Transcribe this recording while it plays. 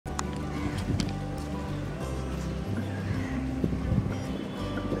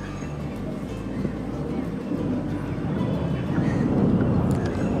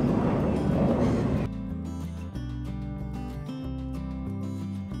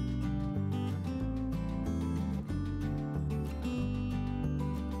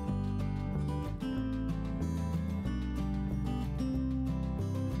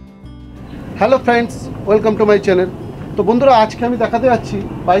Hello friends, welcome to my channel. তো বন্ধুরা, আজকে আমি দেখাতে যাচ্ছি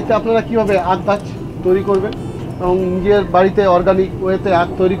বাড়িতে আপনারা কীভাবে আখ গাছ তৈরি করবেন এবং নিজের বাড়িতে অর্গানিক ওয়েতে আখ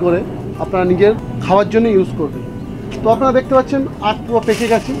তৈরি করে আপনারা নিজের খাওয়ার জন্য ইউজ করবেন। তো আপনারা দেখতে পাচ্ছেন আখ পুরো পেকে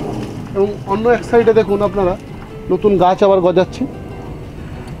গেছে এবং অন্য এক সাইডে দেখুন আপনারা নতুন গাছ আবার গজাচ্ছে।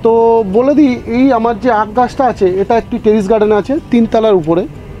 তো বলে দিই, এই আমার যে আখ গাছটা আছে এটা একটি টেরিস গার্ডেন আছে 3 তলার উপরে,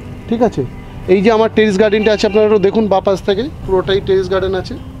 ঠিক আছে। এই যে আমার টেরিস গার্ডেনটা আছে আপনারা দেখুন, বাঁ পাশ থেকে পুরোটাই টেরিস গার্ডেন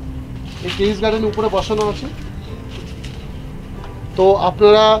আছে। এই টেরিস গার্ডেনের উপরে বসানো আছে। তো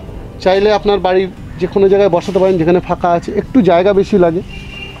আপনারা চাইলে আপনার বাড়ির যে কোনো জায়গায় বসাতে পারেন যেখানে ফাঁকা আছে, একটু জায়গা বেশি লাগে।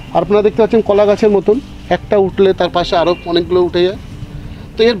 আর আপনারা দেখতে পাচ্ছেন কলা গাছের মতন, একটা উঠলে তার পাশে আরও অনেকগুলো উঠে যায়।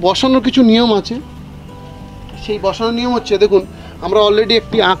 তো এর বসানোর কিছু নিয়ম আছে। সেই বসানোর নিয়ম হচ্ছে, দেখুন আমরা অলরেডি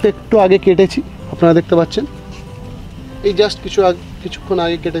একটি আখ একটু আগে কেটেছি, আপনারা দেখতে পাচ্ছেন, এই জাস্ট কিছুক্ষণ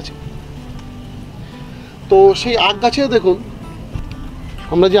আগে কেটেছি। তো সেই আখ গাছে দেখুন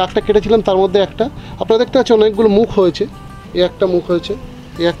আমরা যে আখটা কেটেছিলাম তার মধ্যে একটা আপনারা দেখতে পাচ্ছেন অনেকগুলো মুখ হয়েছে। এই একটা মুখ হয়েছে,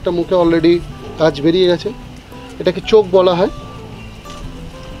 এই একটা মুখে অলরেডি গাছ বেরিয়ে গেছে। এটাকে চোখ বলা হয়,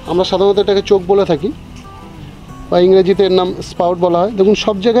 আমরা সাধারণত এটাকে চোখ বলে থাকি, বা ইংরেজিতে এর নাম স্পাউট বলা হয়। দেখুন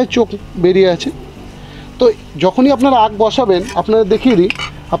সব জায়গায় চোখ বেরিয়ে আছে। তো যখনই আপনারা আখ বসাবেন, আপনারা দেখিয়ে দিই,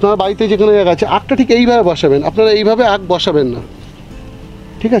 আপনার বাড়িতে যে কোনো জায়গা আছে আখটা ঠিক এইভাবে বসাবেন। আপনারা এইভাবে আখ বসাবেন না,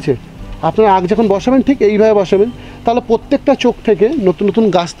 ঠিক আছে। আপনারা আখ যখন বসাবেন ঠিক এইভাবে বসাবেন, তাহলে প্রত্যেকটা চোখ থেকে নতুন নতুন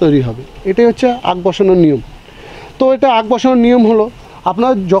গাছ তৈরি হবে। এটাই হচ্ছে আখ বসানোর নিয়ম। তো এটা আখ বসানোর নিয়ম হলো,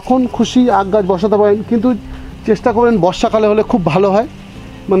 আপনারা যখন খুশি আখ গাছ বসাতে পারেন, কিন্তু চেষ্টা করবেন বর্ষাকালে হলে খুব ভালো হয়।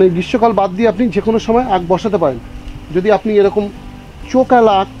 মানে গ্রীষ্মকাল বাদ দিয়ে আপনি যে কোনো সময় আখ বসাতে পারেন। যদি আপনি এরকম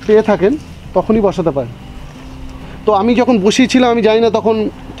চোখওয়ালা আখ পেয়ে থাকেন তখনই বসাতে পারেন। তো আমি যখন বসিয়েছিলাম, আমি জানি না তখন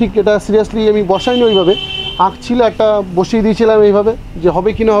ঠিক এটা সিরিয়াসলি আমি বসাইনি ওইভাবে, আখ ছিল একটা বসিয়ে দিয়েছিলাম এইভাবে, যে হবে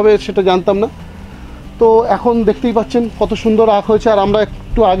কি না হবে সেটা জানতাম না। তো এখন দেখতেই পাচ্ছেন কত সুন্দর আখ হয়েছে। আর আমরা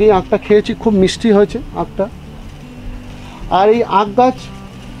একটু আগেই আখটা খেয়েছি, খুব মিষ্টি হয়েছে আখটা। আর এই আখ গাছ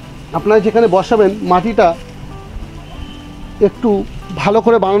আপনারা যেখানে বসাবেন মাটিটা একটু ভালো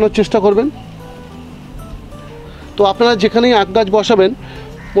করে বানানোর চেষ্টা করবেন। তো আপনারা যেখানেই আখ গাছ বসাবেন,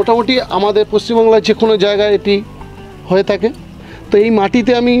 মোটামুটি আমাদের পশ্চিমবাংলার যে কোনো জায়গায় এটি হয়ে থাকে। তো এই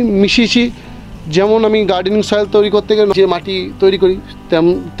মাটিতে আমি মিশিয়েছি, যেমন আমি গার্ডেনিং সয়েল তৈরি করতে গেলে যে মাটি তৈরি করি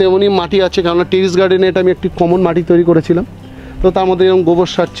তেমনই মাটি আছে, কেননা টেরিস গার্ডেনে এটা আমি একটি কমন মাটি তৈরি করেছিলাম। তো তার মধ্যে যেমন গোবর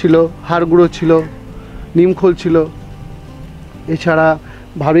সার ছিল, হাড় গুঁড়ো ছিল, নিমখোল ছিল, এছাড়া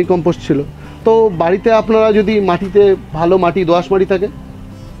ভার্মি কম্পোস্ট ছিল। তো বাড়িতে আপনারা যদি মাটিতে ভালো মাটি, দোআঁশ মাটি থাকে,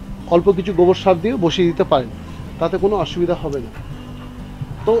 অল্প কিছু গোবর সার দিয়ে বসিয়ে দিতে পারেন, তাতে কোনো অসুবিধা হবে না।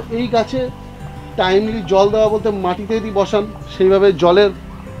 তো এই গাছে টাইমলি জল দেওয়া বলতে, মাটিতে যদি বসান সেইভাবে জলের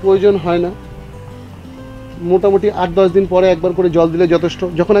প্রয়োজন হয় না। মোটামুটি 8-10 দিন পরে একবার করে জল দিলে যথেষ্ট।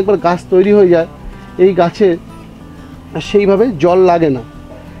 যখন একবার গাছ তৈরি হয়ে যায়, এই গাছে সেইভাবে জল লাগে না।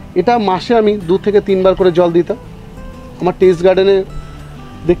 এটা মাসে আমি 2 থেকে 3 বার করে জল দিতাম। আমার টেরেস গার্ডেনে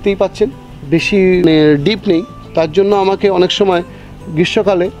দেখতেই পাচ্ছেন বেশি ডিপ নেই, তার জন্য আমাকে অনেক সময়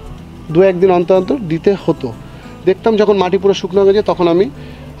গ্রীষ্মকালে 2-1 দিন অন্তর অন্তর দিতে হতো। দেখতাম যখন মাটি পুরো শুকনো গেছে তখন আমি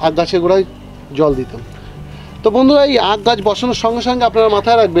আখ গাছের গোড়ায় জল দিতাম। তো বন্ধুরা, এই আখ গাছ বসানোর সঙ্গে সঙ্গে আপনারা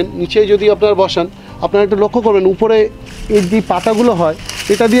মাথায় রাখবেন, নিচে যদি আপনারা বসান, আপনারা একটু লক্ষ্য করবেন উপরে এই যে পাতাগুলো হয়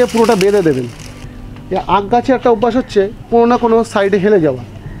এটা দিয়ে পুরোটা বেঁধে দেবেন। এই আখ গাছের একটা অভ্যাস হচ্ছে কোনো না কোনো সাইডে হেলে যাওয়া,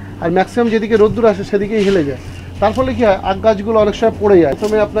 আর ম্যাক্সিমাম যেদিকে রোদ্দুর আসে সেদিকেই হেলে যায়। তার ফলে কী হয়, আখ গাছগুলো অনেক সময় পড়ে যায়।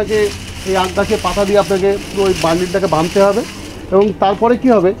 প্রথমে আপনাকে এই আখ গাছের পাতা দিয়ে আপনাকে পুরো ওই বান্ডিলটাকে বাঁধতে হবে, এবং তারপরে কি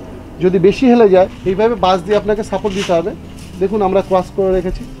হবে, যদি বেশি হেলে যায় এইভাবে বাঁশ দিয়ে আপনাকে সাপোর্ট দিতে হবে। দেখুন আমরা ক্রস করে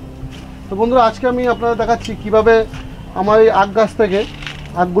রেখেছি। তো বন্ধুরা, আজকে আমি আপনাদের দেখাচ্ছি কিভাবে আমার এই আখ গাছ থেকে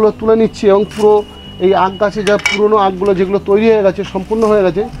আখগুলো তুলে নিচ্ছি, এবং পুরো এই আখ গাছে যা পুরনো আখগুলো যেগুলো তৈরি হয়ে গেছে, সম্পূর্ণ হয়ে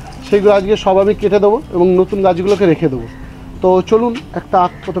গেছে, সেগুলো আজকে সব আমি কেটে দেবো এবং নতুন গাছগুলোকে রেখে দেবো। তো চলুন একটা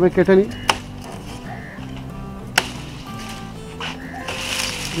আখ প্রথমে কেটে নিই।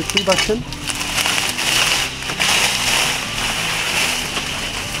 দেখতেই পাচ্ছেন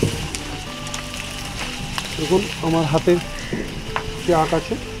দেখুন আমার হাতে যে আখ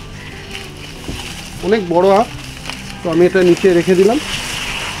আছে, অনেক বড় আখ। তো আমি এটা নিচে রেখে দিলাম।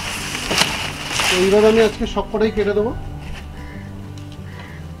 তো এইভাবে আমি আজকে সবকটাই কেটে দেবো।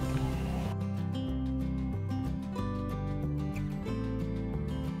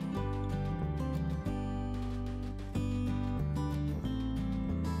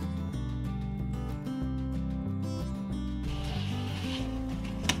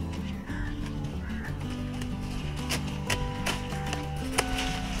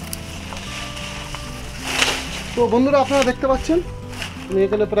 তো বন্ধুরা, আপনারা দেখতে পাচ্ছেন আমি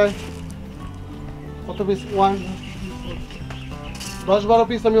এখানে প্রায় কত পিস, 10-12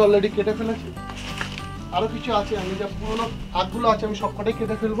 পিস আমি অলরেডি কেটে ফেলেছি। আরও কিছু আছে, আমি যা পুরোনো আখগুলো আছে আমি সবকটাই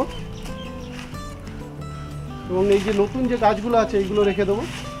কেটে ফেলবো। এবং এই যে নতুন যে গাছগুলো আছে এইগুলো রেখে দেবো।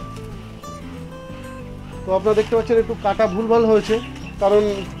 তো আপনারা দেখতে পাচ্ছেন একটু কাটা ভুলভাল হয়েছে, কারণ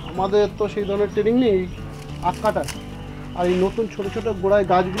আমাদের তো সেই ধরনের ট্রেনিং নেই আখ কাটার। আর এই নতুন ছোটো ছোটো গোড়ায়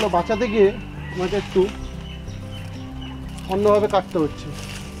গাছগুলো বাঁচাতে গিয়ে আমাকে একটু অন্যভাবে কাটতে হচ্ছে।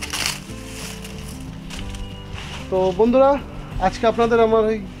 তো বন্ধুরা, আজকে আপনাদের আমার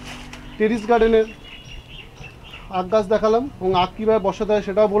এই টেরিস গার্ডেনের আখ গাছ দেখালাম এবং আখ কীভাবে বসাতে হয়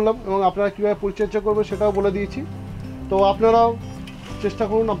সেটাও বললাম, এবং আপনারা কীভাবে পরিচর্যা করবে সেটাও বলে দিয়েছি। তো আপনারাও চেষ্টা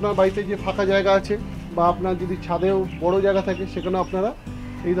করুন, আপনার বাড়িতে যে ফাঁকা জায়গা আছে বা আপনার যদি ছাদেও বড় জায়গা থাকে সেখানেও আপনারা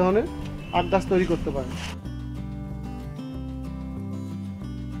এই ধরনের আখ গাছ তৈরি করতে পারেন।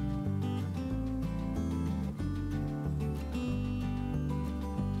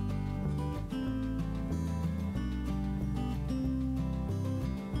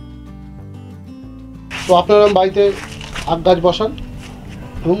 তো আপনারা বাড়িতে আখ গাছ বসান,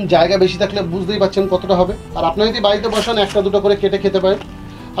 এবং জায়গা বেশি থাকলে বুঝতেই পারছেন কতটা হবে। আর আপনারা যদি বাড়িতে বসান একটা দুটো করে কেটে খেতে পারেন।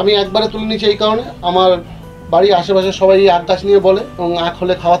 আমি একবারে তুলে নিচ্ছি এই কারণে, আমার বাড়ির আশেপাশে সবাই এই আখ গাছ নিয়ে বলে এবং আখ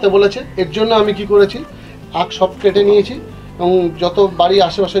হলে খাওয়াতে বলেছে। এর জন্য আমি কি করেছি, আখ সব কেটে নিয়েছি এবং যত বাড়ির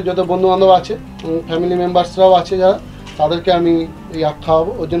আশেপাশে যত বন্ধুবান্ধব আছে এবং ফ্যামিলি মেম্বার্সরাও আছে যারা, তাদেরকে আমি এই আখ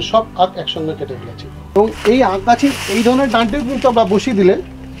খাওয়াবো। ওর জন্য সব আখ একসঙ্গে কেটে ফেলেছি। এবং এই আখ গাছে এই ধরনের ডাঁটিও কিন্তু আমরা বসিয়ে দিলে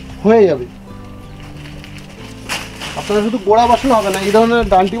হয়ে যাবে। আপনারা শুধু গোড়া বসালে হবে না, এই ধরনের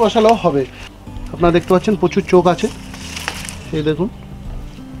ডান্টি বসালেও হবে। আপনারা দেখতে পাচ্ছেন প্রচুর চোখ আছে, এই দেখুন।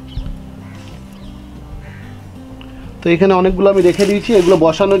 তো এখানে অনেকগুলো আমি রেখে দিয়েছি, এগুলো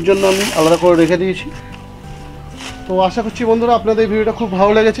বসানোর জন্য আমি আলাদা করে রেখে দিয়েছি। তো আশা করছি বন্ধুরা আপনাদের এই ভিডিওটা খুব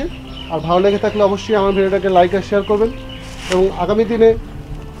ভালো লেগেছে। আর ভালো লেগে থাকলে অবশ্যই আমার ভিডিওটাকে লাইক আর শেয়ার করবেন, এবং আগামী দিনে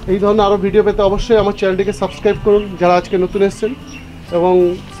এই ধরনের আরও ভিডিও পেতে অবশ্যই আমার চ্যানেলটিকে সাবস্ক্রাইব করুন যারা আজকে নতুন এসেছেন, এবং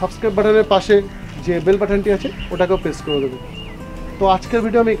সাবস্ক্রাইব বাটনের পাশে যে বেল বাটনটি আছে ওটাকেও প্রেস করে দেবেন। তো আজকের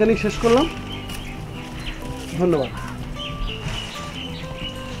ভিডিও আমি এখানেই শেষ করলাম। ধন্যবাদ।